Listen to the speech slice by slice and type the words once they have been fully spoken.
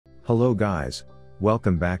Hello guys,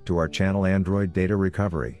 welcome back to our channel Android Data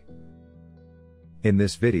Recovery. In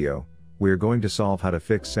this video, we are going to solve how to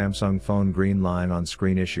fix Samsung phone green line on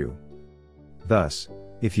screen issue. Thus,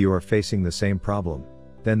 if you are facing the same problem,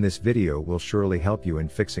 then this video will surely help you in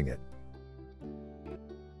fixing it.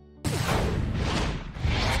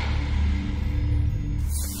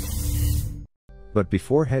 But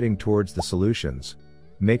before heading towards the solutions,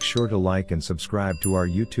 make sure to like and subscribe to our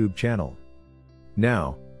YouTube channel.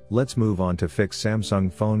 Now, let's move on to fix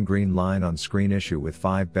Samsung phone green line on screen issue with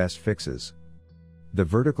 5 best fixes. The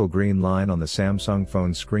vertical green line on the Samsung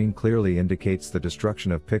phone screen clearly indicates the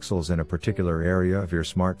destruction of pixels in a particular area of your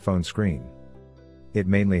smartphone screen. It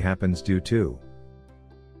mainly happens due to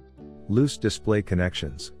loose display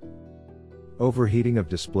connections, overheating of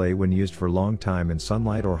display when used for long time in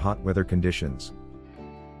sunlight or hot weather conditions,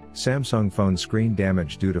 Samsung phone screen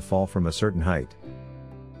damage due to fall from a certain height,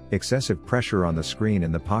 excessive pressure on the screen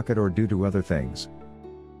in the pocket or due to other things,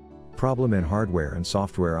 problem in hardware and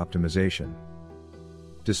software optimization,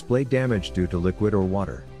 display damage due to liquid or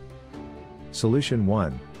water. Solution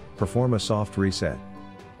 1. Perform a soft reset.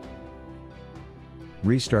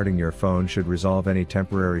 Restarting your phone should resolve any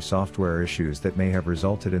temporary software issues that may have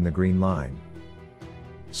resulted in the green line.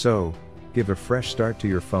 So, give a fresh start to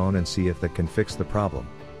your phone and see if that can fix the problem.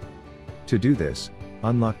 To do this,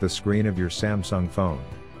 unlock the screen of your Samsung phone.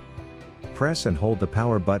 Press and hold the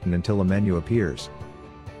power button until a menu appears.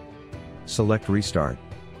 Select Restart.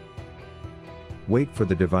 Wait for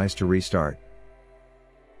the device to restart.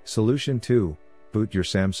 Solution 2. Boot your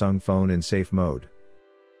Samsung phone in safe mode.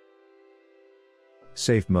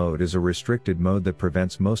 Safe mode is a restricted mode that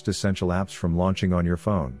prevents most essential apps from launching on your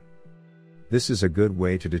phone. This is a good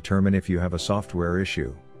way to determine if you have a software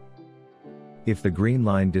issue. If the green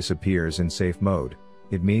line disappears in safe mode,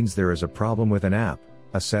 it means there is a problem with an app,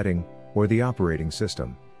 a setting, or the operating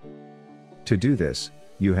system. To do this,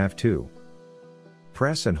 you have to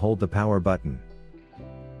press and hold the power button.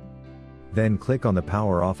 Then click on the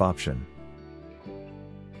power off option.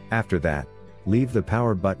 After that, leave the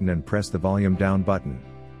power button and press the volume down button.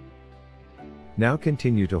 Now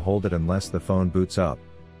continue to hold it unless the phone boots up.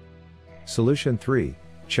 Solution 3.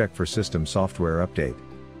 Check for system software update.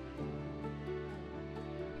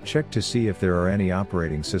 Check to see if there are any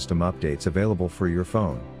operating system updates available for your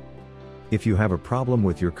phone. If you have a problem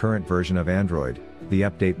with your current version of Android, the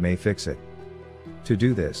update may fix it. To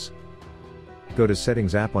do this, go to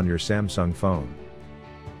Settings app on your Samsung phone.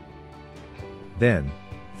 Then,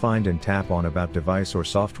 find and tap on About Device or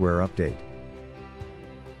Software Update.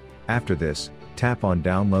 After this, tap on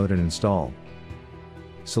Download and Install.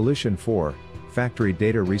 Solution 4. Factory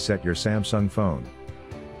Data Reset your Samsung phone.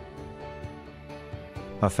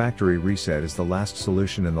 A factory reset is the last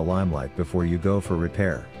solution in the limelight before you go for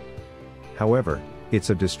repair. However, it's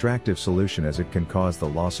a distractive solution as it can cause the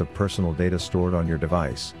loss of personal data stored on your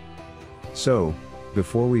device. So,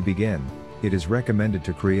 before we begin, it is recommended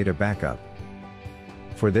to create a backup.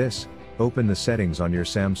 For this, open the settings on your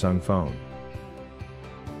Samsung phone.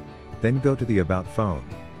 Then go to the About phone.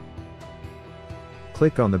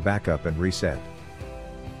 Click on the Backup and Reset.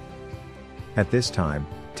 At this time,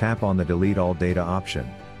 tap on the Delete All Data option.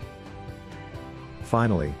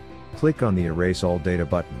 Finally, click on the Erase All Data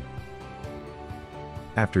button.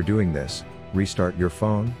 After doing this, restart your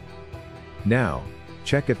phone. Now,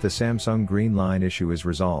 check if the Samsung green line issue is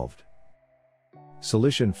resolved.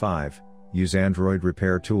 Solution 5. Use Android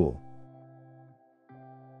Repair Tool.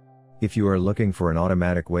 If you are looking for an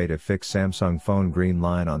automatic way to fix Samsung phone green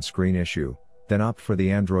line on screen issue, then opt for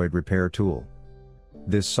the Android Repair Tool.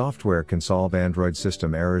 This software can solve Android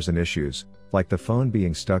system errors and issues, like the phone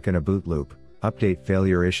being stuck in a boot loop, update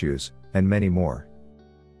failure issues, and many more.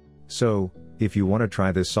 So, if you want to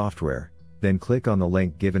try this software, then click on the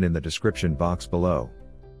link given in the description box below.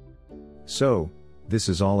 So, this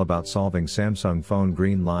is all about solving Samsung phone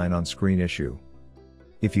green line on screen issue.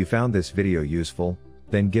 If you found this video useful,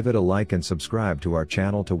 then give it a like and subscribe to our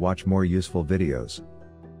channel to watch more useful videos.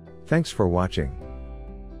 Thanks for watching.